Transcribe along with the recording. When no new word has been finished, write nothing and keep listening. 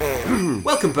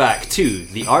Welcome back to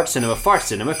the Art Cinema Fart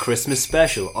Cinema Christmas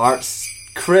Special. Arts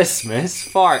Christmas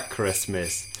Fart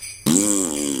Christmas.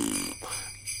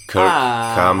 Kirk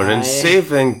Cameron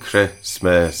saving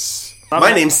Christmas.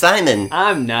 My name's Simon.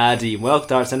 I'm Nadim. Welcome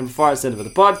to Art Cinema Fart Cinema, the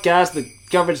podcast that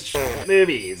covers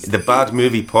movies. The Bad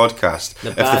Movie Podcast.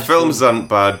 If the films aren't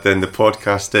bad, then the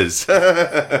podcast is.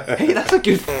 Hey, that's a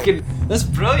good fucking... That's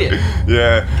brilliant.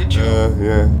 Yeah. Good job.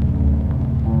 Yeah.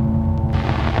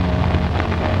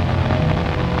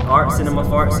 Art Cinema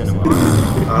Fart Cinema.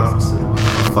 Art Cinema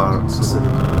Fart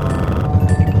Cinema.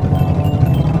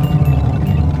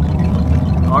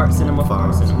 Art Cinema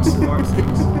Fart Cinema. Art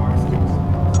Cinema.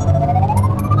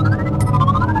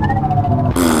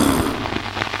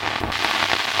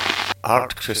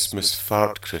 Art Christmas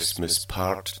Fart Christmas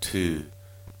Part 2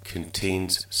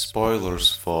 contains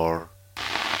spoilers for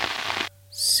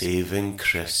Saving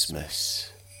Christmas.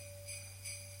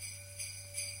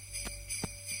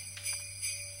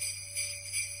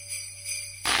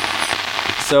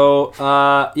 So,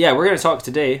 we're going to talk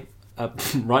today,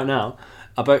 right now,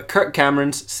 about Kirk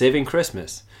Cameron's Saving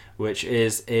Christmas, which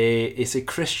is a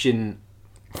Christian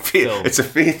film. It's a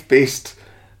faith-based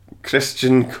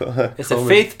Christian It's a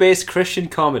faith-based Christian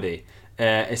comedy.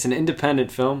 It's an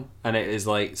independent film, and it is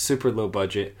like super low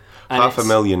budget. And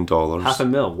 $500,000.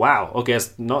 $500,000. Wow. Okay,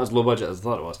 it's not as low budget as I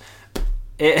thought it was.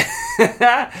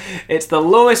 It's the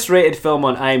lowest rated film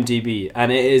on IMDb,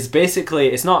 and it is basically,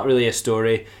 it's not really a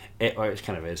story. It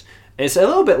kind of is. It's a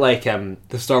little bit like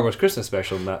the Star Wars Christmas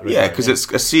special in that regard. Yeah, because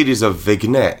it's a series of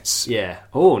vignettes. Yeah.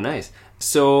 Oh, nice.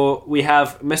 So we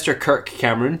have Mr. Kirk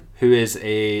Cameron, who is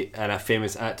a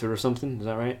famous actor or something. Is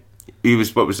that right? He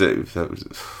was. What was it? What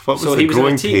was So the he was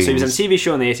Growing on so he was on a Pains? TV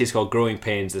show in the 80s called Growing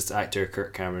Pains. This actor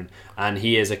Kirk Cameron, and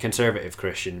he is a conservative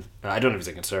Christian. I don't know if he's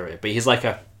a conservative, but he's like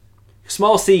a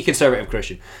small C conservative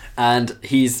Christian, and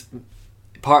he's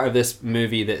part of this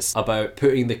movie that's about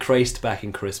putting the Christ back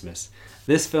in Christmas.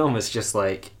 This film is just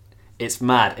like, it's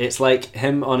mad. It's like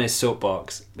him on his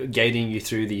soapbox guiding you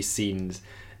through these scenes.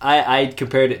 I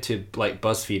compared it to like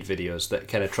BuzzFeed videos that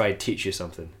kind of try to teach you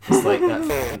something. It's like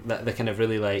that the kind of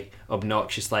really like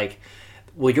obnoxious, like,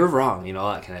 well, you're wrong, you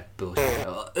know, that kind of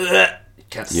bullshit.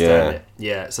 Can't stand it.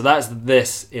 Yeah, so that's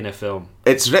this in a film.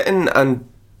 It's written and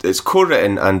it's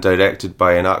co-written and directed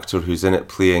by an actor who's in it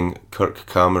playing Kirk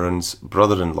Cameron's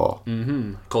brother-in-law.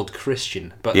 Called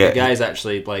Christian, but Yeah. the guy's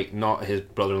actually like not his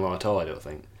brother-in-law at all, I don't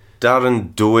think.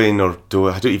 Darren Doane or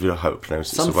Doane, I don't even know how to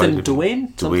pronounce it. Something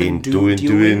Doane? Doane.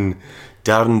 Doane.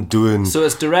 Darren Doane. So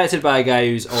it's directed by a guy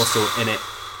who's also in it,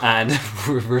 and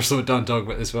we're so done talking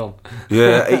about this film.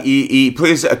 Yeah, he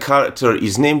plays a character.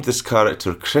 He's named this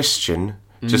character Christian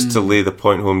just to lay the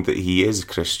point home that he is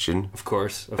Christian. Of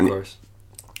course.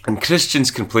 And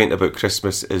Christians' complaint about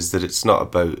Christmas is that it's not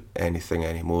about anything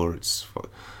anymore. It's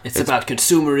about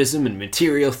consumerism and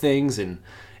material things, and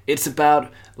it's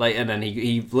about like, and then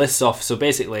he lists off. So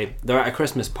basically, they're at a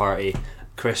Christmas party.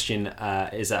 Christian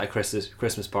is at a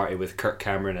Christmas party with Kirk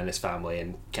Cameron and his family,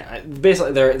 and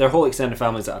basically their whole extended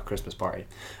family is at a Christmas party.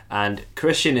 And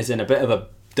Christian is in a bit of a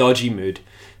dodgy mood,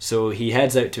 so he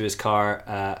heads out to his car,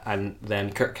 and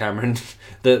then Kirk Cameron,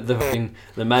 the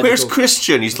magical... Where's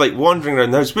Christian? He's like wandering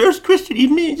around the house. Where's Christian?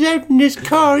 He's out in his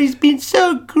car. He's been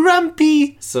so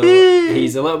grumpy. So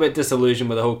he's a little bit disillusioned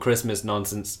with the whole Christmas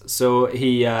nonsense. So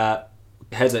he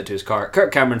heads out to his car.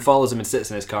 Kirk Cameron follows him and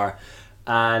sits in his car.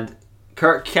 And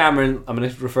Kirk Cameron, I'm going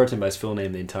to refer to him by his full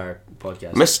name the entire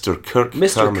podcast. Mr.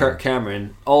 Kirk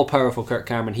Cameron, all-powerful Kirk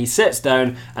Cameron. He sits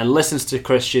down and listens to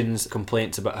Christians'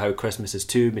 complaints about how Christmas is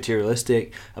too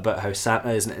materialistic, about how Santa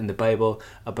isn't in the Bible,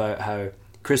 about how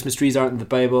Christmas trees aren't in the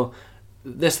Bible,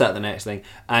 this, that, the next thing.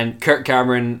 And Kirk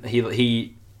Cameron,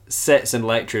 he sits and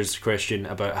lectures Christian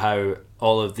about how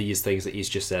all of these things that he's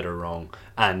just said are wrong.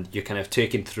 And you're kind of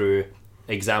taken through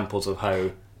examples of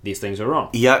how these things are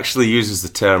wrong. He actually uses the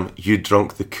term, you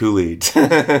drunk the Kool-Aid.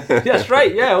 That's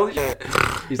right, yeah. Holy shit.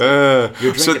 He's like,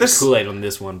 you're drinking the Kool-Aid on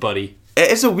this one, buddy.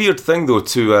 It is a weird thing, though,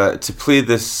 to play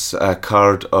this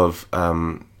card of...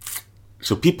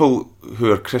 so people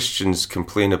who are Christians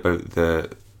complain about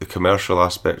the commercial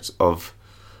aspects of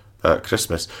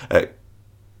Christmas.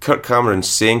 Kirk Cameron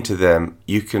saying to them,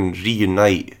 you can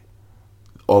reunite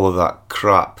all of that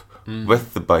crap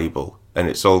with the Bible, and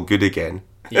it's all good again.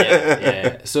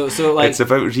 Yeah. So like, it's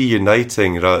about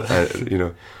reuniting, rather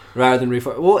than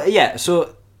Well, yeah.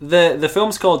 So the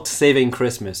film's called Saving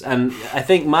Christmas, and I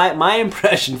think my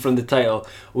impression from the title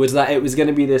was that it was going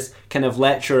to be this kind of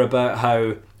lecture about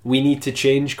how we need to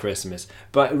change Christmas,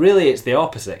 but really it's the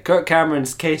opposite. Kirk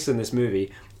Cameron's case in this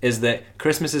movie is that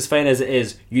Christmas is fine as it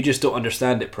is, you just don't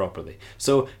understand it properly.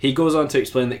 So he goes on to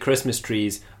explain that Christmas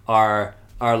trees are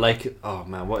are like, oh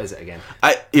man, what is it again?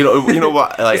 You know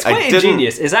what? Like, It's quite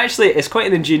ingenious. It's quite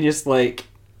an ingenious, like...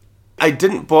 I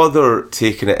didn't bother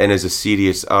taking it in as a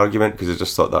serious argument because I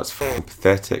just thought that's fucking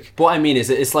pathetic. What I mean is,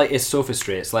 it's like, it's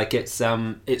sophistry. It's like, it's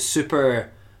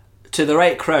super... To the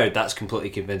right crowd, that's completely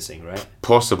convincing, right?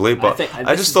 Possibly, but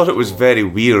I just thought it was very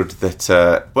weird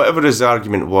that whatever his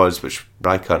argument was, which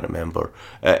I can't remember,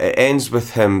 it ends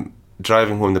with him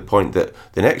driving home the point that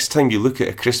the next time you look at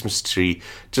a Christmas tree,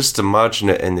 just imagine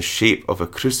it in the shape of a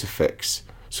crucifix.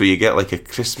 So you get like a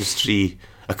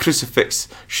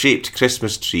crucifix-shaped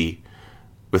Christmas tree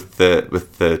with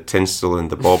the tinsel and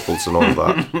the baubles and all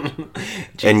that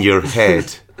in your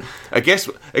head. I guess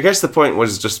the point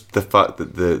was just the fact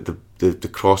that the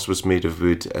cross was made of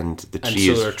wood and the trees.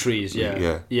 And so there are trees,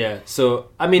 yeah. So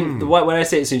I mean, when I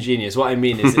say it's ingenious, what I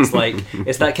mean is it's like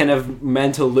it's that kind of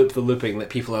mental looping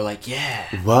that people are like, yeah,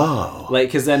 wow. Like,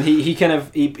 because then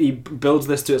he builds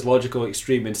this to its logical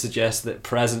extreme and suggests that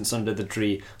presents under the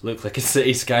tree look like a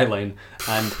city skyline,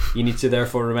 and you need to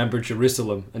therefore remember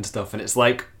Jerusalem and stuff. And it's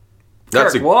like,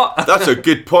 Kirk, what? That's a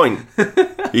good point.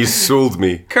 He's sold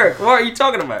me. Kirk, what are you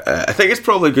talking about? I think it's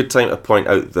probably a good time to point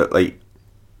out that, like,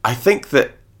 I think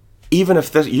that even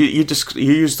if this, you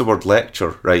used the word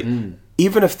lecture, right?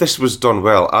 Even if this was done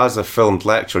well as a filmed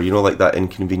lecture, you know, like that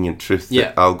Inconvenient Truth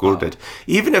that Al Gore did.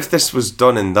 Even if this was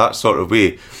done in that sort of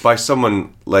way by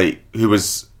someone like who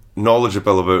was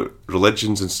knowledgeable about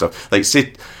religions and stuff, like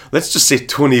let's just say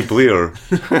Tony Blair,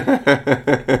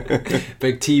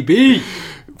 Big TB.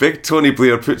 Big Tony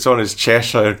Blair puts on his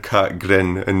Cheshire Cat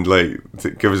grin and like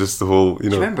gives us the whole, you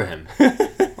know. Do you remember him?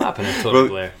 What happened to Tony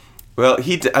Blair? Well,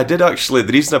 I did actually.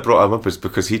 The reason I brought him up is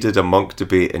because he did a monk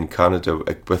debate in Canada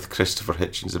with Christopher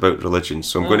Hitchens about religion.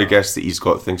 So I'm going to guess that he's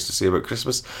got things to say about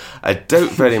Christmas. I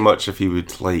doubt very much if he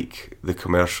would like the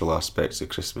commercial aspects of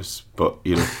Christmas, but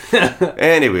you know.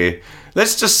 Anyway,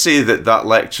 let's just say that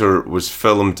lecture was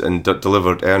filmed and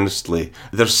delivered earnestly.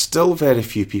 There's still very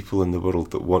few people in the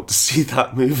world that want to see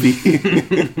that movie.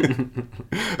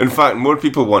 In fact, more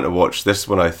people want to watch this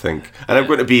one, I think. And I'm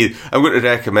going to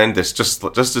recommend this just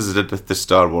as I did with the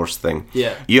Star Wars thing.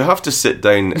 Yeah. You have to sit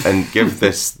down and give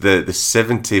this the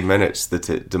 70 minutes that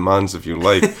it demands of your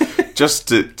life. Just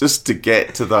to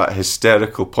get to that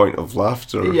hysterical point of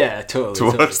laughter. Yeah,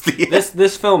 totally. Towards the end.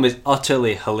 This film is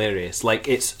utterly hilarious. Like,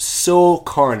 it's so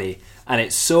corny and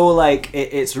it's so like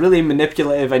it's really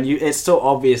manipulative, and it's so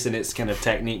obvious in its kind of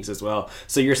techniques as well.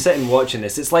 So you're sitting watching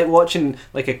this. It's like watching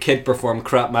like a kid perform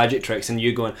crap magic tricks, and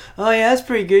you going, "Oh yeah, that's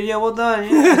pretty good. Yeah, well done."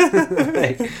 Yeah.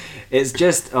 Like, it's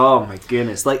just, oh my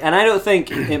goodness. Like, and I don't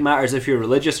think it matters if you're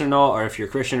religious or not, or if you're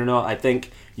Christian or not. I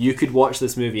think you could watch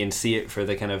this movie and see it for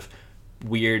the kind of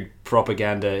weird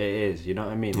propaganda it is. You know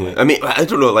what I mean? Like, I mean, I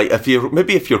don't know. Like,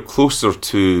 if you're closer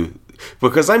to,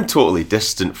 because I'm totally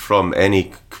distant from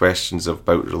any questions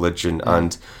about religion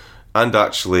and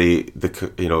actually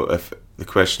if the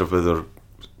question of whether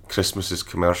Christmas is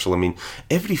commercial. I mean,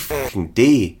 every fucking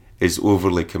day is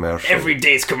overly commercial. Every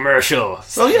day's commercial.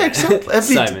 Oh yeah, exactly.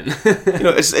 Simon.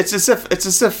 It's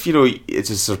as if you know, it's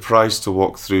a surprise to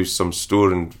walk through some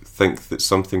store and think that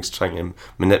something's trying to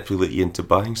manipulate you into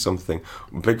buying something.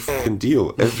 Big fucking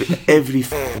deal. Every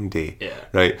fucking day. Yeah.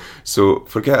 Right. So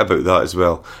forget about that as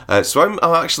well. So I'm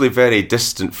actually very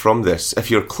distant from this. If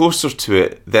you're closer to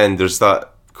it, then there's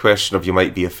that question of you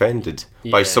might be offended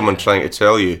by someone trying to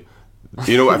tell you.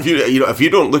 You know, if you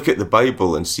don't look at the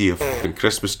Bible and see a fucking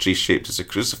Christmas tree shaped as a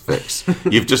crucifix,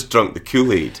 you've just drunk the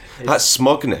Kool-Aid. That's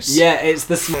smugness. Yeah, it's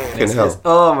the smugness.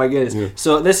 Oh my goodness. Yeah.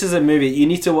 So this is a movie you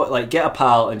need to get a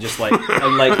pal and just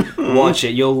watch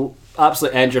it. You'll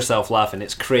absolutely end yourself laughing.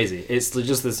 It's crazy. It's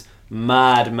just this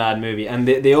mad movie. And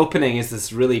the opening is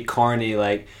this really corny,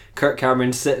 like, Kirk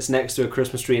Cameron sits next to a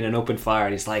Christmas tree in an open fire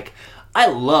and he's like, I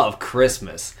love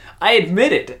Christmas. I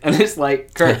admit it. And it's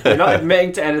like, Kirk, you're not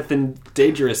admitting to anything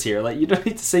dangerous here. Like, you don't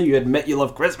need to say you admit you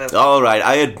love Christmas. All right,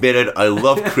 I admit it. I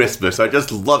love Christmas. I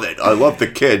just love it. I love the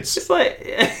kids. It's like,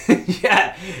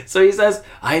 yeah. So he says,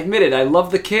 I admit it. I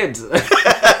love the kids.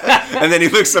 And then he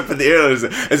looks up in the air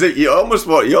as if you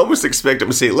almost expect him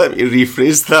to say, let me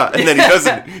rephrase that. And then he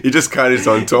doesn't. He just carries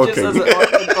on talking. He just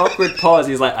has an awkward pause.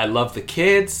 He's like, I love the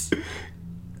kids.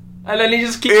 And then he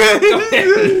just keeps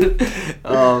going.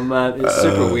 Oh man, it's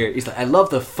super weird. He's like, I love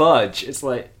the fudge. It's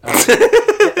like,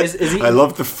 is he? I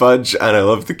love the fudge and I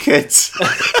love the kids.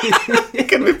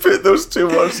 Can we put those two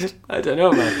words? I don't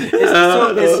know, man.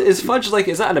 Is fudge like?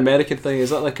 Is that an American thing?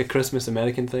 Is that like a Christmas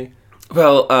American thing?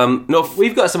 Well, no.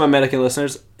 We've got some American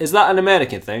listeners. Is that an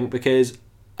American thing? Because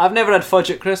I've never had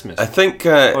fudge at Christmas. I think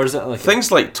or is it like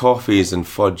things like toffees and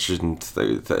fudge and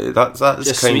that's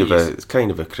Just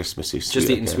kind of a Christmassy sweet. just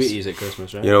eating I guess. sweeties at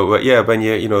Christmas, right? You know, but yeah, when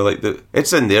you know, like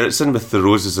it's in there. It's in with the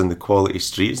roses and the quality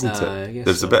street, isn't it? I guess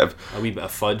There's so. a bit of a wee bit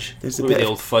of fudge. There's a Maybe bit the of-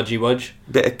 old fudgy wudge.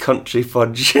 country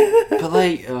fudge. But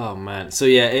like, oh man. So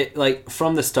yeah, it like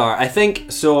from the start. I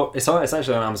think so. It's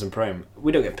actually on Amazon Prime.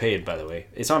 We don't get paid, by the way.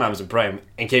 It's on Amazon Prime.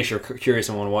 In case you're curious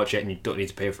and want to watch it, and you don't need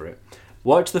to pay for it.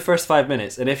 Watch the first 5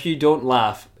 minutes, and if you don't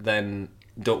laugh, then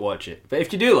don't watch it. But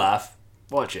if you do laugh,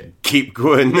 watch it. Keep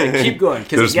going. Keep going.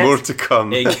 'Cause There's more to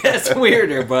come. It gets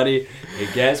weirder, buddy.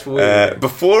 It gets weirder.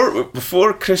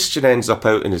 Before Christian ends up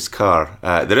out in his car,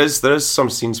 there is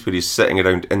some scenes where he's sitting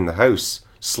around in the house,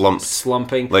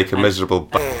 Slumping like a and miserable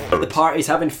the bastard. party's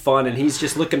having fun, and he's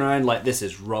just looking around like, this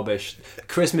is rubbish.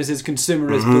 Christmas is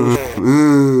consumerist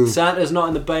bullshit. Santa's not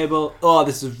in the Bible. Oh,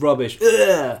 this is rubbish.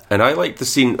 Ugh. And I like the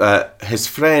scene. His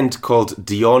friend called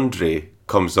DeAndre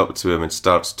comes up to him and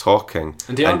starts talking.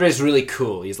 And DeAndre's really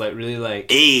cool. He's like really like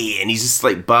Hey, and he's just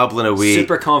like babbling away.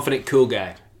 super confident, cool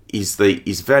guy. He's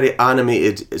very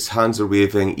animated. His hands are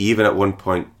waving. He even at one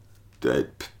point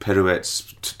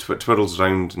pirouettes, twirls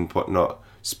round and whatnot,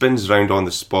 spins round on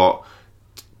the spot.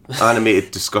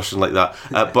 Animated discussion like that.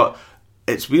 But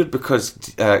it's weird because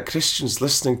Christian's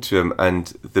listening to him, and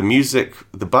the music,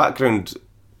 the background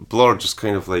blur just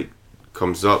kind of like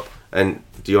comes up, and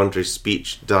DeAndre's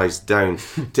speech dies down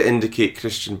to indicate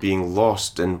Christian being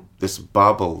lost in this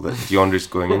babble that DeAndre's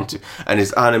going into, and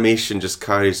his animation just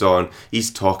carries on.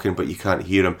 He's talking, but you can't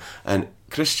hear him, and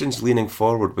Christian's leaning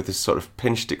forward with this sort of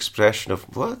pinched expression of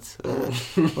what,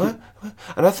 what?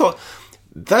 And I thought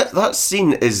that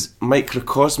scene is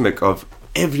microcosmic of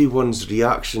everyone's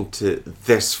reaction to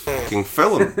this fucking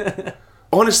film.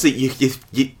 Honestly,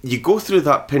 you go through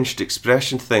that pinched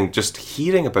expression thing just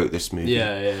hearing about this movie.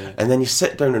 Yeah. And then you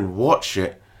sit down and watch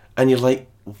it, and you're like,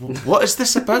 what is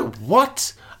this about?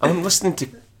 What? I'm listening to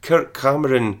Kirk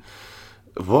Cameron.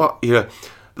 What? Yeah.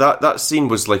 That scene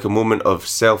was like a moment of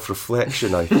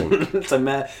self-reflection, I think. It's a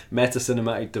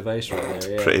meta-cinematic device right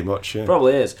there. Yeah. Pretty much, yeah.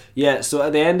 Probably is. Yeah, so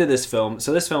at the end of this film,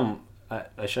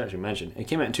 I should actually mention, it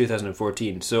came out in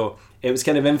 2014, so it was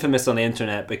kind of infamous on the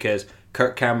internet because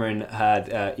Kirk Cameron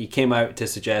he came out to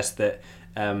suggest that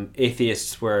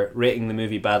atheists were rating the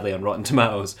movie badly on Rotten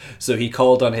Tomatoes, so he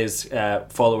called on his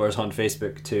followers on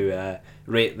Facebook to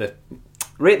rate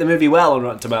the movie well on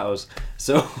Rotten Tomatoes.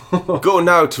 So go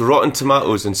now to Rotten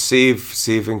Tomatoes and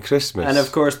Saving Christmas. And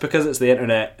of course, because it's the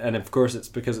internet, and of course it's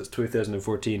because it's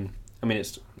 2014. I mean,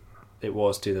 it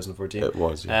was 2014. It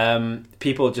was. Yeah.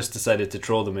 People just decided to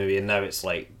troll the movie, and now it's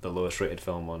like the lowest rated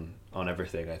film on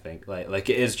everything. I think like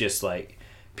it is just like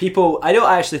people. I don't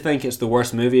actually think it's the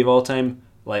worst movie of all time.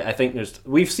 Like I think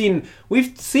we've seen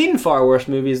far worse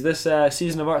movies this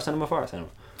season of Art Cinema Far Cinema.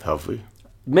 Have we?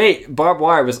 Mate, Barbed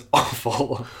Wire was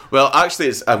awful. Well, actually,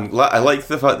 it's I like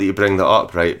the fact that you bring that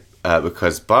up, right?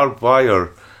 Because Barbed Wire,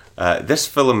 this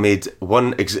film made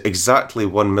exactly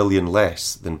 1 million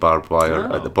less than Barbed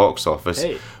Wire at the box office.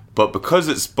 Hey. But because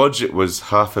its budget was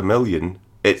 $500,000,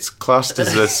 it's classed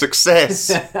as a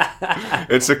success.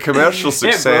 It's a commercial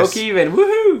success. It broke even.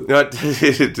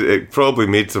 Woohoo! It probably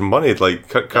made some money. Like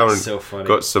Kirk Cameron so funny.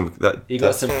 got some. He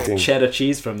got some cheddar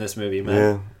cheese from this movie, man.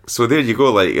 Yeah. So there you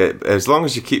go. Like as long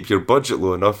as you keep your budget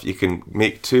low enough, you can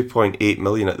make 2.8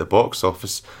 million at the box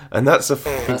office, and that's a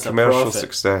commercial profit.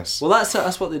 success. Well,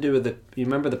 that's what they do with you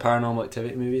remember the Paranormal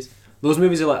Activity movies? Those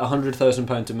movies are like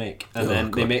 £100,000 to make, and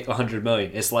then they make 100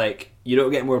 million. It's like you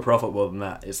don't get more profitable than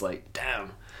that. It's like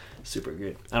damn, super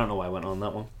good. I don't know why I went on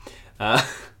that one.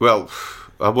 Well,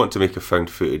 I want to make a found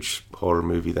footage horror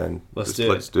movie. Then Let's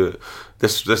do it.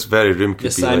 This very room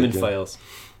could The be Simon like, Files.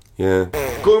 Yeah.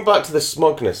 Going back to the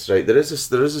smugness, right? There is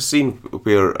a scene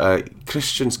where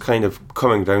Christian's kind of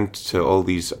coming round to all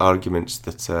these arguments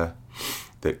that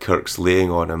Kirk's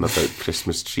laying on him about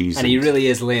Christmas trees, And he really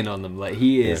is laying on them. Like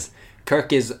he is. Yeah.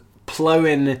 Kirk is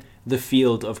ploughing the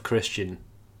field of Christian.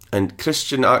 And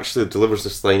Christian actually delivers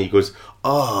this line. He goes,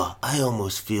 "Oh, I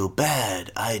almost feel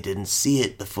bad. I didn't see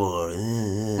it before."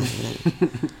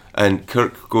 And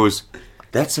Kirk goes,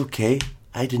 "That's okay.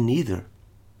 I didn't either.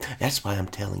 That's why I'm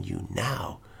telling you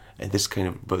now." And this kind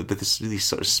of, but this really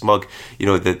sort of smug,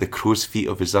 the crow's feet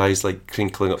of his eyes like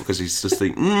crinkling up because he's just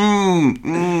like,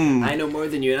 I know more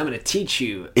than you, and I'm going to teach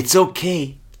you. It's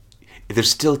okay. There's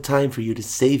still time for you to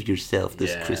save yourself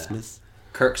this Christmas.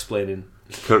 Kirk-splaining,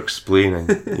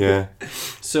 yeah.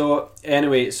 So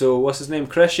anyway, what's his name?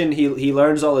 Christian. He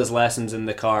learns all his lessons in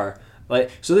the car.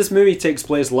 So this movie takes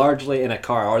place largely in a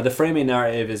car, or the framing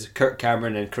narrative is Kirk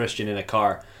Cameron and Christian in a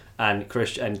car. And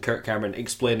Kirk Cameron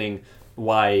explaining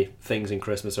why things in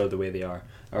Christmas are the way they are,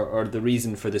 or the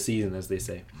reason for the season, as they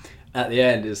say. At the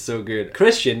end is so good.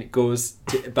 Christian goes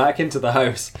back into the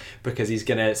house because he's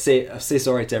gonna say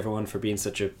sorry to everyone for being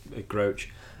such a grouch,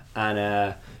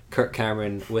 and Kirk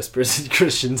Cameron whispers in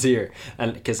Christian's ear,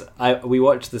 and because we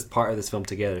watched this part of this film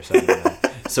together,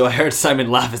 so I heard Simon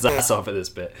laugh his ass off at this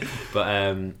bit,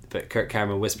 but Kirk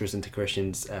Cameron whispers into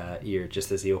Christian's ear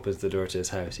just as he opens the door to his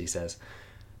house. He says,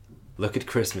 "Look at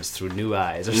Christmas through new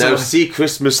eyes." Now see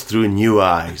Christmas through new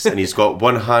eyes. And he's got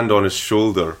one hand on his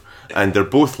shoulder, and they're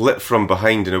both lit from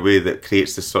behind in a way that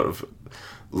creates this sort of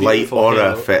light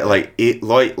aura effect,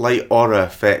 light aura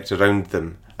effect around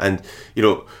them. And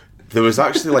there was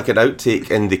actually like an outtake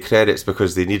in the credits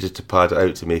because they needed to pad it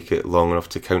out to make it long enough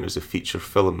to count as a feature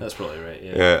film. That's probably right.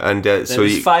 Yeah. Yeah, and so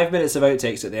there's 5 minutes of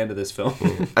outtakes at the end of this film.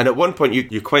 And at one point,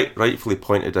 you quite rightfully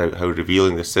pointed out how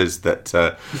revealing this is. That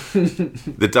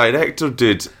the director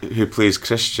dude who plays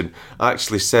Christian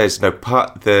actually says, "Now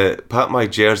pat my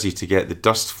jersey to get the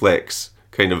dust flecks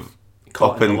kind of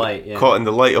caught in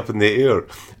the light up in the air."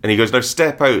 And he goes, "Now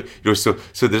step out." So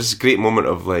there's this great moment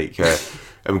of like.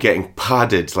 I'm getting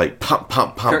padded, like pam,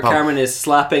 pam, pam, Kirk Cameron is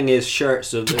slapping his shirt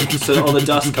so that all the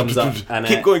dust comes up. And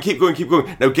keep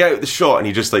going. Now get out the shot, and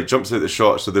he just like jumps out the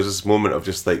shot. So there's this moment of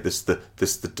just like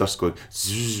the dust going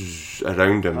zzz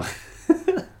around him,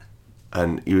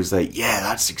 and he was like, "Yeah,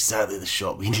 that's exactly the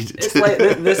shot we needed." It's like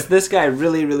this guy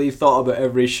really, really thought about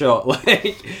every shot,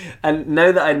 and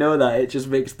now that I know that, it just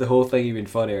makes the whole thing even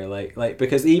funnier. Like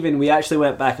because even we actually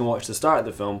went back and watched the start of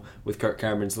the film with Kirk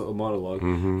Cameron's little monologue,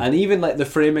 and even like the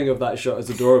framing of that shot is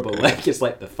adorable. Like it's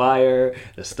like the fire,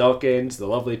 the stockings, the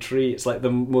lovely tree. It's like the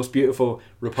most beautiful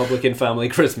Republican family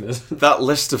Christmas. That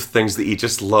list of things that he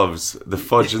just loves: the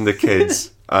fudge and the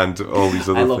kids, and all these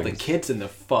other things. I love the kids and the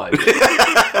fudge.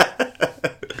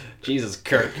 Jesus,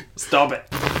 Kirk, stop it.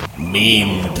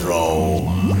 Meme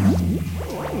drone.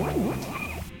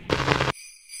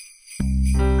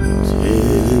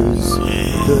 Tis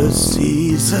the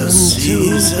season to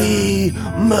be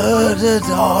murdered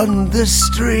on the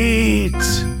street,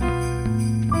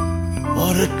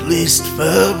 or at least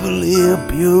verbally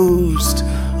abused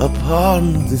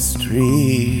upon the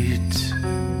street.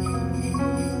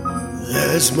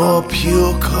 There's more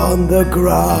puke on the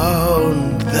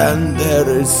ground than there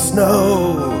is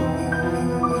snow.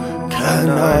 Can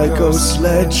I go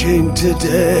sledging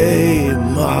today?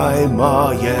 My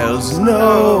ma yells,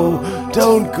 no,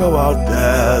 don't go out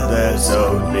there, there's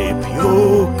only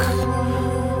puke.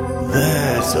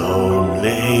 There's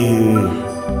only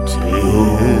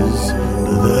 'tis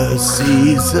the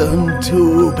season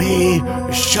to be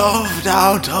shoved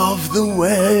out of the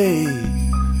way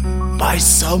by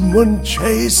someone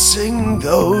chasing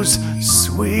those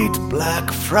sweet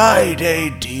Black Friday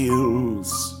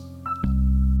deals.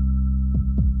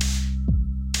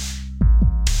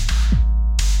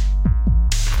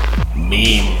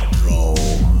 Meme Pro.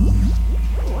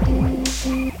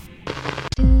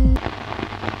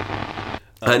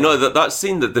 No, that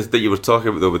scene that you were talking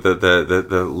about though, with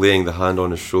the laying the hand on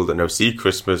his shoulder. Now see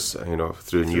Christmas,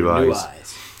 through new eyes.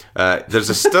 There's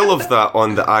a still of that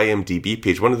on the IMDb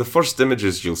page. One of the first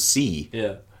images you'll see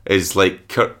is like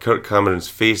Kirk Cameron's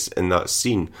face in that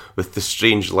scene with the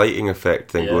strange lighting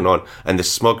effect thing going on and the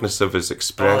smugness of his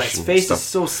expression. His face is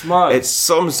so smug. It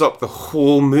sums up the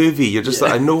whole movie. You're just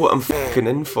like, I know what I'm fucking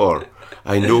in for.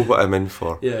 I know what I'm in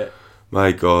for. Yeah.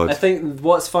 My God. I think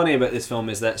what's funny about this film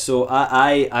is that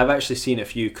I've actually seen a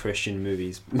few Christian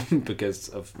movies because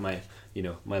of my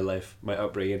life, my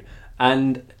upbringing,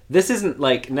 and this isn't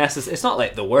like it's not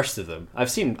like the worst of them. I've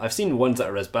seen ones that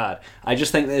are as bad. I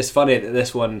just think that it's funny that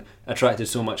this one attracted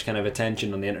so much kind of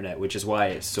attention on the internet, which is why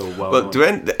it's so well known. But do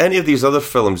any of these other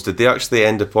films, did they actually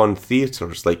end up on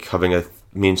theatres, like having a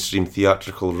mainstream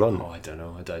theatrical run? Oh, I don't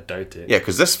know. I doubt it. Yeah,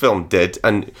 because this film did,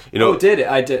 and Oh, did it?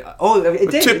 I did. Oh,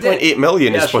 it did. 2.8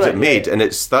 million is what it made, and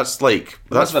that's that's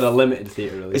been a limited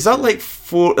theatre release. Is that like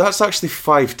four? That's actually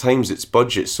 5 times its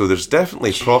budget. So there's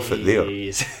definitely profit there.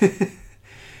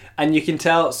 And you can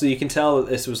tell that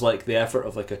this was like the effort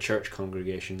of like a church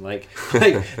congregation. Like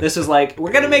this was like,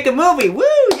 we're gonna make a movie, woo,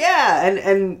 yeah,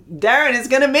 and Darren is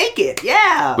gonna make it,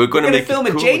 yeah. We're gonna film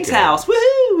at Jane's house,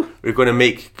 woohoo. We're gonna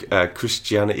make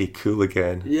Christianity cool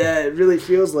again. Yeah, it really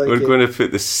feels like we're going to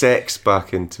put the sex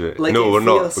back into it. Like no, we're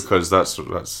not, because that's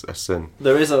a sin.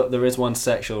 There is one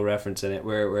sexual reference in it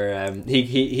where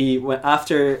he went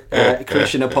after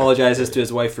Christian apologizes to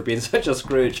his wife for being such a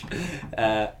Scrooge.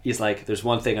 He's like, "There's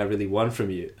one thing I really want from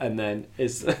you," and then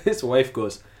his wife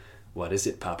goes, "What is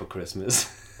it, Papa Christmas?"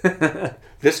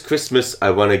 This Christmas, I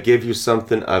want to give you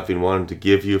something I've been wanting to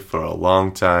give you for a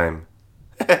long time.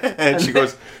 And she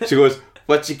goes,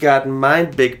 What you got in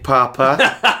mind, Big Papa?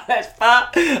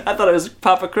 I thought it was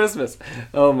Papa Christmas.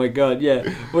 Oh my god, yeah.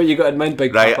 What you got in mind,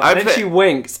 Big Right, Papa? And then she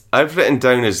winks. I've written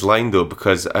down his line though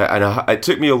because it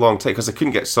took me a long time because I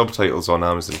couldn't get subtitles on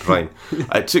Amazon Prime.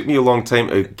 It took me a long time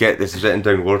to get this written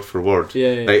down word for word.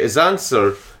 Yeah. Right, his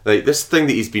answer, like this thing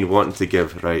that he's been wanting to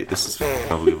give. Right, this is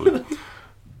unbelievable.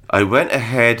 I went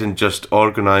ahead and just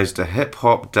organised a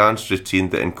hip-hop dance routine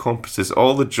that encompasses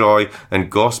all the joy and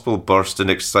gospel burst and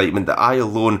excitement that I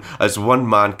alone as one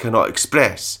man cannot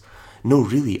express. No,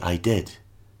 really, I did.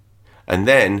 And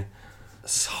then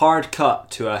Hard cut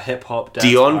to a hip-hop dance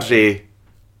DeAndre, party.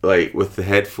 like, with the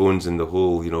headphones and the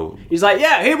whole, He's like,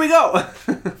 yeah, here we go.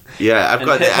 Yeah, I've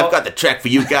got the track for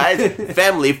you guys.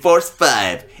 Family Force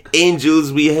 5.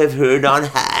 Angels we have heard on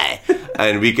high.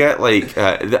 And we get like We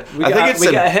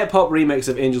get a hip-hop remix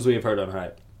of Angels We Have Heard on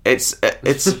High. Does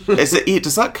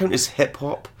that count as hip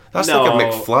hop? That's No. like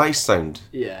a McFly sound.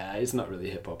 Yeah, it's not really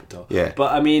hip-hop at all. Yeah.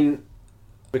 But I mean,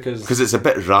 because It's a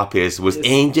bit rappy. It was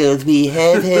Angels we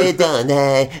have heard on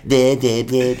high. Da, da,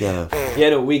 da, da.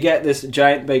 yeah, no, we get this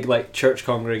giant big like church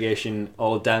congregation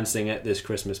all dancing at this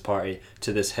Christmas party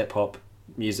to this hip-hop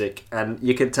music, and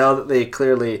you can tell that they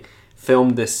clearly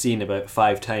filmed this scene about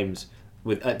 5 times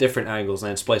at different angles and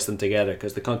then spliced them together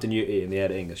because the continuity and the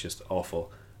editing is just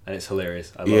awful and it's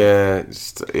hilarious. I love it.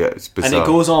 It's bizarre. And it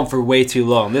goes on for way too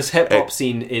long. This hip hop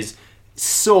scene is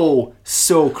so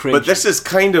cringy. But this is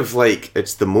kind of like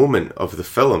it's the moment of the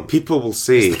film. People will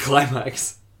say, the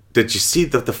climax. "Did you see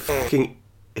the fucking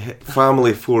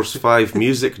Family Force 5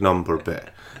 music number bit?"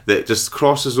 That just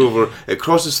crosses over. It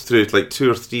crosses through like 2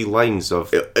 or 3 lines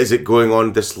of. Is it going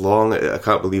on this long? I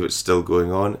can't believe it's still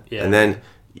going on. Yeah. And then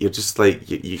you're just like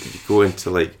you go into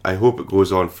like. I hope it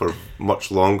goes on for much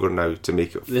longer now to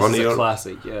make it This funnier. is a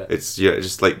classic, yeah. It's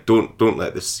just like don't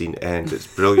let this scene end. It's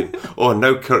brilliant. Oh,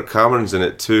 now Kirk Cameron's in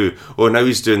it too. Oh, now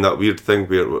he's doing that weird thing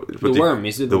where The worm.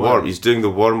 He's doing the worm. He's doing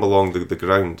the worm along the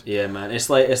ground. Yeah, man. It's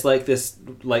like this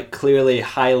like clearly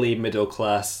highly middle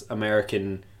class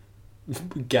American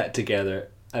get together,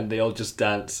 and they all just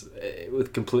dance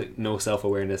with complete no self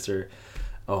awareness or.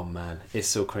 Oh man, it's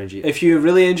so cringy. If you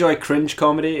really enjoy cringe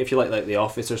comedy, if you like The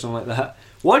Office or something like that,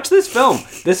 watch this film.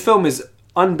 This film is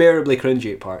unbearably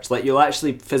cringy at parts. Like you'll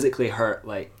actually physically hurt.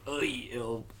 Like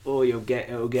it'll get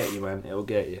you, man. It'll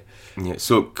get you. Yeah.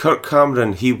 So Kirk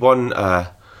Cameron, he won.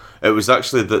 It was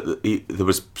actually there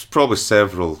was probably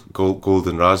several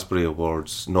Golden Raspberry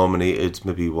Awards nominated,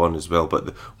 maybe one as well.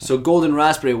 But So Golden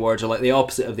Raspberry Awards are like the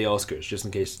opposite of the Oscars, just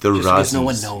in case. The just in case Razzies, no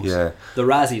one knows. yeah. The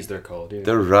Razzies, they're called. Yeah.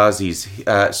 they're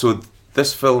Razzies. So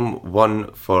this film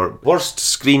won for worst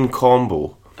screen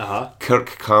combo.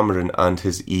 Kirk Cameron and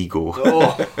his ego.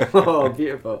 Oh,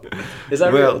 beautiful. Is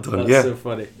that Well real? done, That's yeah. so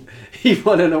funny. He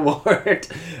won an award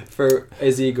for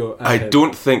his ego. and I him.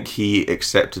 don't think he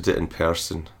accepted it in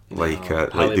person, like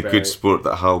Halle the Berry. good sport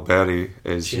that Hal Berry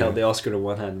is. She held the Oscar in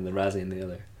one hand and the Razzie in the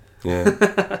other.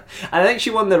 Yeah, I think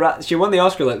she won the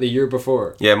Oscar like the year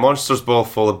before. yeah. Monsters Ball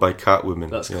followed by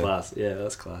Catwoman. That's yeah. class. Yeah,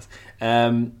 that's class.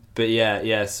 But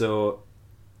yeah. So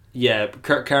yeah,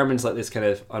 Kirk Cameron's like this kind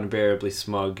of unbearably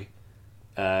smug.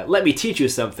 Let me teach you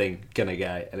something, kind of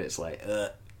guy, and it's like,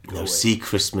 Now see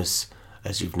Christmas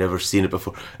as you've never seen it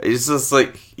before. It's just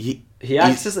like he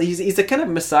acts as he's a kind of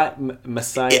messiah. that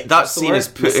what's the scene word? is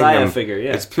putting Messiah him. figure.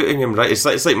 Yeah, It's putting him right. It's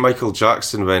like Michael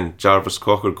Jackson when Jarvis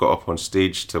Cocker got up on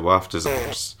stage to waft his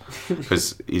arse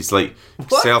because he's like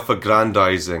What?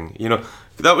 self-aggrandizing. You know,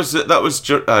 that was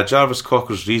Jarvis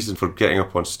Cocker's reason for getting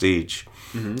up on stage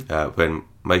when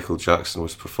Michael Jackson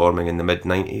was performing in the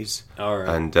mid-90s. All right.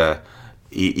 And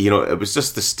it was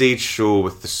just the stage show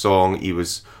with the song. He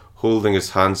was holding his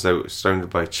hands out, surrounded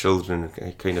by children,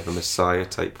 in kind of a messiah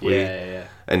type way. Yeah.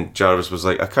 And Jarvis was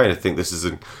like, I kind of think this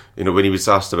is, when he was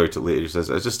asked about it later, he says,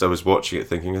 I was watching it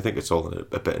thinking, I think it's all in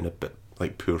a bit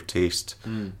like poor taste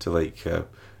to like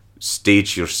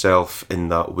stage yourself in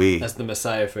that way. As the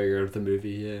messiah figure of the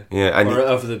movie. Yeah. Yeah, and or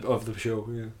of the show.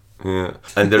 Yeah. yeah,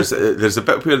 and there's a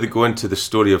bit where they go into the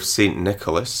story of Saint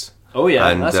Nicholas. Oh yeah,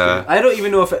 And, that's good. I don't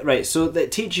even know if it right. So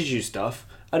that teaches you stuff.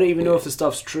 I don't even know if the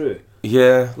stuff's true.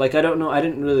 Yeah, Like I don't know. I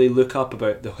didn't really look up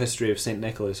about the history of Saint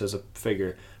Nicholas as a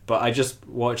figure, but I just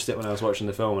watched it when I was watching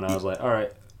the film, and I was like, all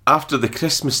right. after the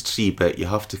Christmas tree bit, you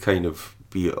have to kind of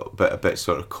be a bit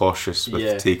sort of cautious with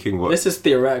Yeah. taking what. This is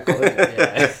theoretical.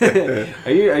 Yeah.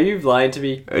 Are you lying to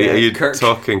me? Are you Kirk?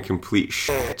 talking complete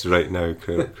shit right now,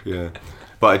 Kirk? Yeah.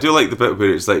 But I do like the bit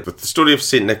where it's like, with the story of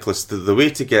St. Nicholas, the way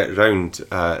to get around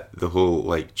the whole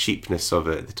like cheapness of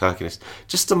it, the tackiness,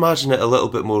 just imagine it a little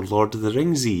bit more Lord of the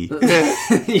Ringsy.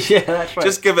 Yeah, that's right.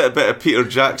 Just give it a bit of Peter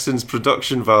Jackson's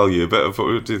production value, a bit of the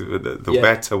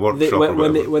Weta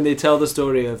workshop. When they tell the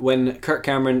story of when Kirk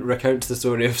Cameron recounts the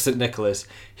story of St. Nicholas,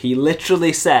 he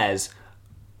literally says,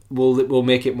 We'll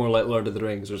make it more like Lord of the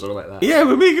Rings or something like that. Yeah,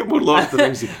 we'll make it more Lord of the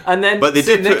Rings. And then but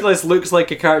St. Nicholas looks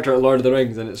like a character at Lord of the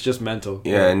Rings, and it's just mental.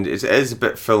 Yeah, and it is a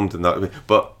bit filmed in that way.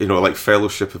 But, like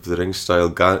Fellowship of the Ring style,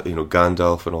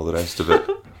 Gandalf and all the rest of it.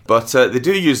 But they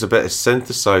do use a bit of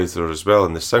synthesizer as well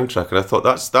in the soundtrack, and I thought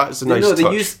that's a nice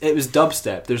touch. It was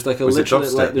dubstep. There's like a was literally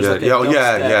it dubstep? like there's yeah. like a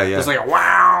yeah, dubstep. yeah. There's like a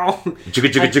wow. I mean,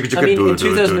 in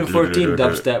 2014,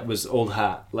 dubstep was old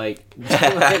hat. Like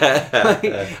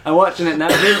I'm watching it now.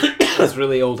 It's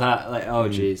really old hat. Like, oh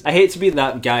jeez. I hate to be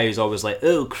that guy who's always like,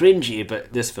 oh, cringy,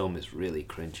 but this film is really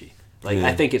cringy. Like,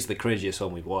 I think it's the cringiest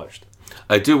film we've watched.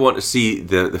 I do want to see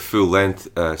the full length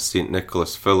St.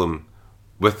 Nicholas film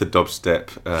with the dubstep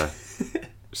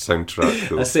soundtrack.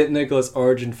 Though. A St. Nicholas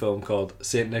origin film called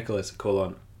St. Nicholas: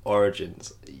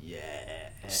 Origins. Yeah.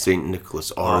 St. Nicholas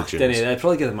Origins. I'd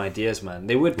probably give them ideas, man.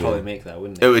 They would probably make that,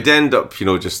 wouldn't they? It would end up,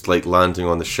 just like landing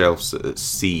on the shelves at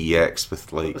CEX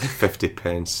with like 50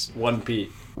 pence.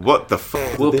 1p. What the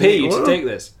fuck? We'll pay you to take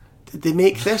this. Did they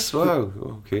make this? Wow.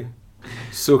 Okay.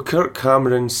 So Kirk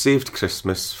Cameron saved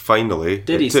Christmas, finally.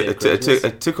 Did he save Christmas?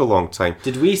 It took a long time.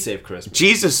 Did we save Christmas?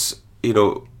 Jesus,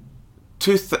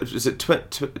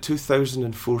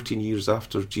 2014 years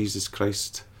after Jesus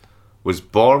Christ was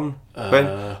born?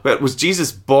 When was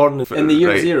Jesus born? In the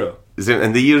year zero.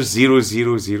 In the year 000 was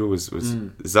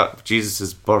is that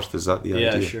Jesus' birth? Is that the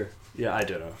idea? Yeah, sure. Yeah, I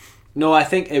don't know. No, I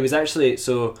think it was actually,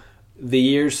 so the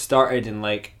years started in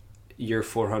like year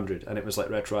 400 and it was like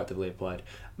retroactively applied.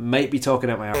 Might be talking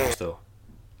out my arse though.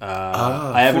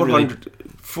 I haven't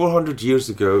 400 years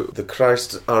ago, the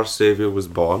Christ our Saviour was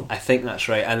born. I think that's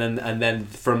right, and then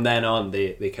from then on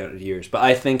they counted years. But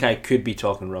I think I could be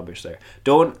talking rubbish there.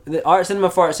 The art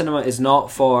cinema is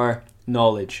not for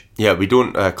knowledge. Yeah, we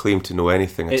don't claim to know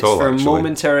anything at all. It's for actually.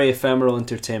 Momentary ephemeral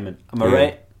entertainment. Am I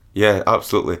right? Yeah,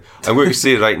 absolutely. I'm going to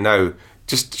say right now,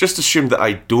 just assume that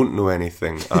I don't know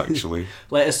anything. Actually,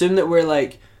 like assume that we're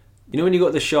like. When you go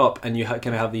to the shop and you kind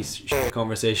of have these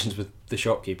conversations with the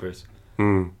shopkeepers,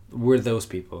 we're those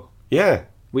people. Yeah.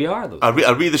 We are those people.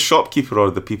 Are we the shopkeeper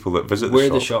or the people that visit the shop? We're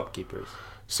the shopkeepers.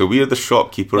 So we are the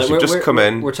shopkeepers who just come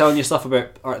in. We're telling you stuff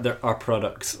about our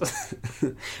products.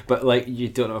 But like you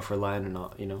don't know if we're lying or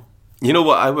not, You know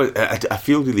what? I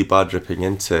feel really bad ripping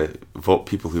into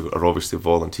people who are obviously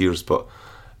volunteers, but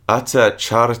at a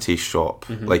charity shop,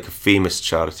 like a famous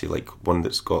charity, like one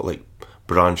that's got like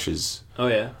branches. Oh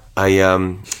yeah. I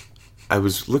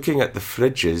was looking at the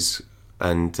fridges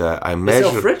and I measured.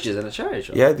 They sell fridges in a charity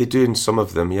shop? Yeah, they do in some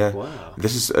of them. Yeah. Wow.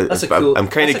 This is. I'm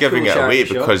kind of giving it away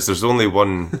because there's only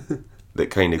one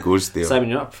that kind of goes there. Simon,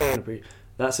 you're not.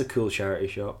 That's a cool charity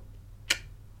shop.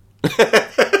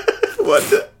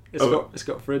 What? It's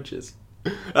got fridges.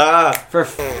 For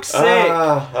fuck's sake!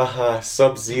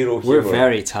 Sub-Zero humour. We're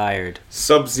very tired.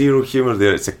 Sub-Zero humour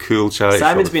there. It's a cool charity.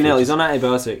 Simon's been ill. He's on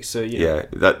antibiotics, so yeah.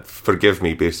 That forgive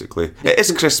me. Basically, it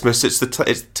is Christmas.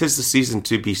 Tis the season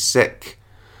to be sick.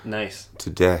 Nice.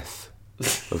 To death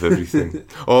of everything.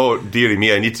 Oh dearie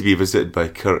me! I need to be visited by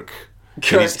Kirk.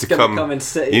 He needs to come and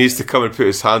sit. He needs to come and put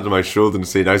his hand on my shoulder and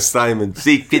say, "Now, Simon,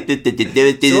 see." So what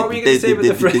were you going to say with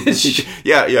the fridge?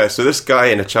 Yeah. So this guy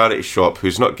in a charity shop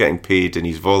who's not getting paid and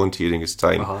he's volunteering his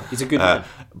time. He's a good man.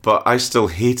 But I still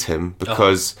hate him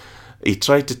because he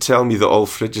tried to tell me that all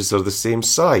fridges are the same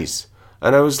size,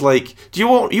 and I was like, "Do you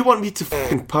want me to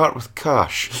fucking part with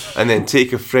cash and then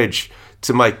take a fridge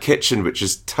to my kitchen, which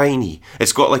is tiny?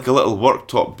 It's got like a little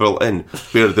worktop built in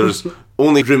where there's."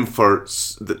 Only room for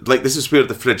this is where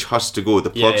the fridge has to go.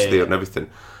 The plug's there and everything.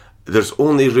 There's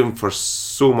only room for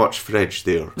so much fridge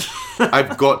there.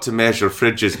 I've got to measure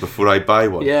fridges before I buy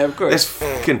one. Yeah, of course. This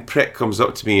fucking prick comes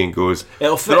up to me and goes,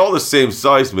 "They're all the same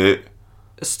size, mate.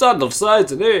 It's standard size,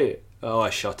 isn't it?" Oh,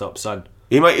 shut up, son.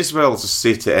 You might as well just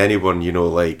say to anyone,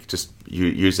 just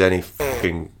use any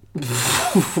fucking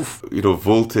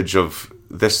voltage of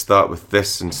this, that with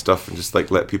this and stuff, and just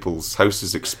like let people's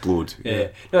houses explode. Yeah.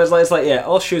 No, it's like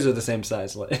all shoes are the same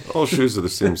size. Like all shoes are the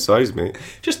same size, mate.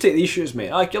 Just take these shoes,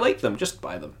 mate. Like you like them, just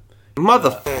buy them.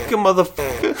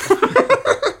 Motherfucker.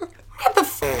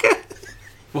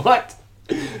 What?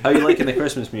 How are you liking the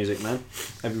Christmas music, man?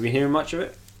 Have you been hearing much of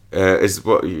it? Is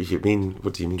what you mean?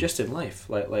 What do you mean? Just in life,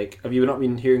 like have you not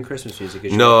been hearing Christmas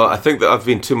music? No, I think that I've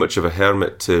been too much of a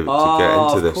hermit to get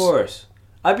into this. Of course.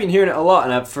 I've been hearing it a lot,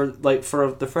 and for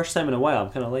the first time in a while,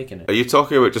 I'm kind of liking it. Are you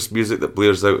talking about just music that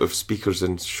blares out of speakers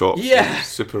in shops? Yeah. And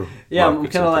super. Yeah, I'm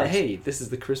kind of like, hey, this is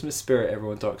the Christmas spirit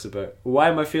everyone talks about. Why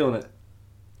am I feeling it?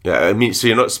 Yeah, I mean, so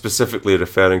you're not specifically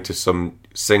referring to some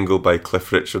single by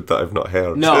Cliff Richard that I've not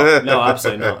heard? No,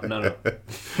 absolutely not. No.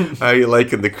 How are you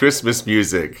liking the Christmas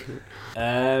music?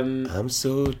 I'm I'm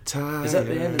so tired. Is that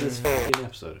the end of this fucking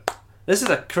episode? This is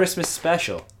a Christmas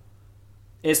special.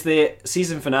 It's the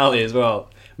season finale as well.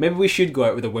 Maybe we should go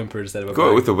out with a whimper instead of a Go out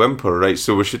bang. with a whimper, right?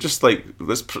 So we should just like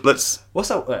let's. What's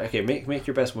that? Okay, make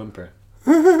your best whimper.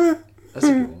 That's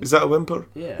a good one. Is that a whimper?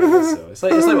 Yeah, I guess so. It's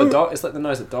like what dog. It's like the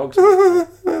noise that dogs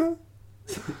make.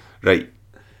 Right,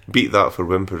 beat that for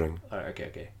whimpering. Alright,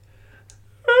 okay.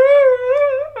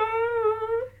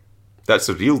 That's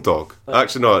a real dog.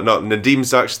 Actually, no.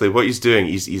 Nadim's actually what he's doing.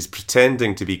 He's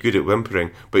pretending to be good at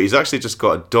whimpering, but he's actually just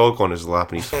got a dog on his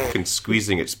lap and he's fucking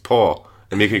squeezing its paw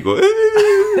and making it go.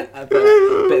 A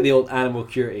bit of the old animal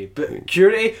curiosity. But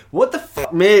curiosity? What the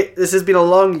fuck, mate? This has been a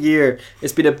long year.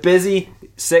 It's been a busy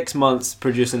 6 months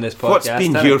producing this podcast. What's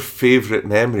been your favourite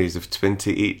memories of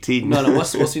 2018? No.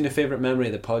 What's been your favourite memory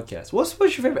of the podcast? What's your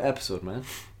favourite episode, man?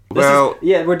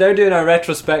 We're now doing our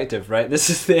retrospective, right? This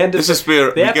is the end of. This is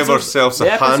where we give ourselves a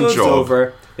hand job.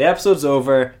 Over. The episode's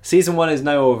over. Season 1 is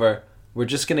now over. We're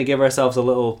just gonna give ourselves a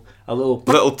little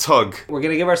tug. We're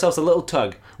gonna give ourselves a little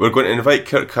tug. We're going to invite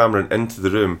Kirk Cameron into the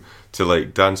room to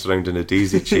like dance around in a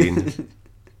daisy chain.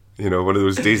 You know, one of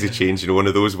those daisy chains. You know, one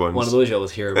of those ones. One of those you always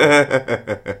hear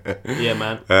about. Yeah,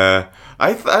 man.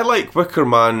 I like Wicker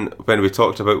Man when we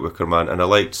talked about Wicker Man, and I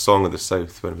liked Song of the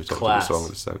South when we talked about Song of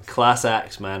the South. Class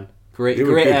acts, man. Great good.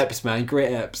 eps, man.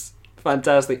 Great eps.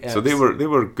 Fantastic eps. So they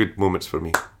were good moments for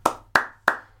me.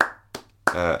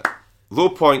 Low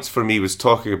points for me was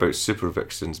talking about Super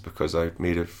Vixens because I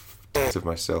made a f*** of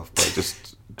myself by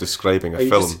just describing a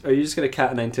film. Are you just going to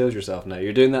cat and nine tails yourself now?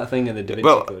 You're doing that thing in the Da Vinci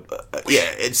Code.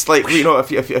 Yeah, it's like, you know, if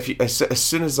you, as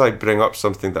soon as I bring up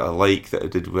something that I like, that I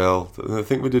did well, I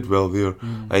think we did well there,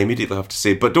 I immediately have to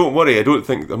say, but don't worry,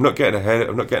 I'm not getting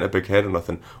a big head or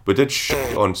nothing. We did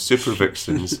shit on Super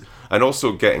Vixens, and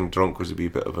also getting drunk was a wee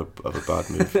bit of a bad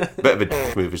move. Bit of a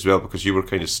dick move as well, because you were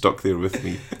kind of stuck there with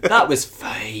me. That was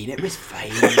fine. It was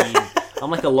fine. I'm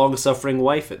like a long-suffering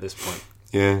wife at this point.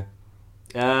 Yeah.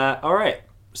 Alright.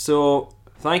 So,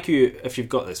 thank you if you've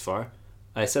got this far.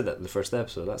 I said that in the first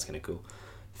episode. That's kind of cool.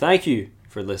 Thank you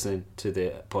for listening to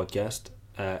the podcast.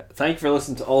 Thank you for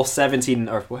listening to all 17,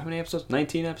 or how many episodes?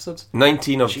 19 episodes?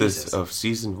 19 of Jesus. of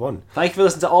season 1. Thank you for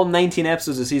listening to all 19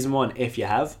 episodes of season 1, if you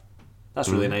have. That's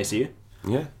really nice of you.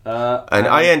 Yeah. And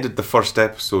I ended the first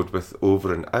episode with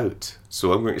over and out.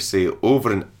 So I'm going to say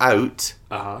over and out.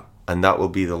 Uh-huh. And that will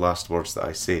be the last words that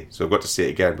I say. So I've got to say it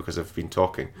again because I've been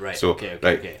talking. Right, so,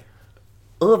 okay.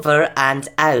 Over and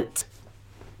out.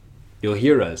 You'll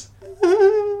hear us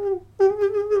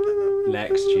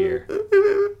next year.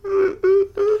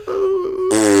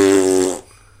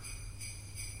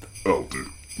 I'll do.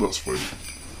 That's fine.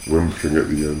 Whimpering at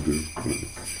the end, dude.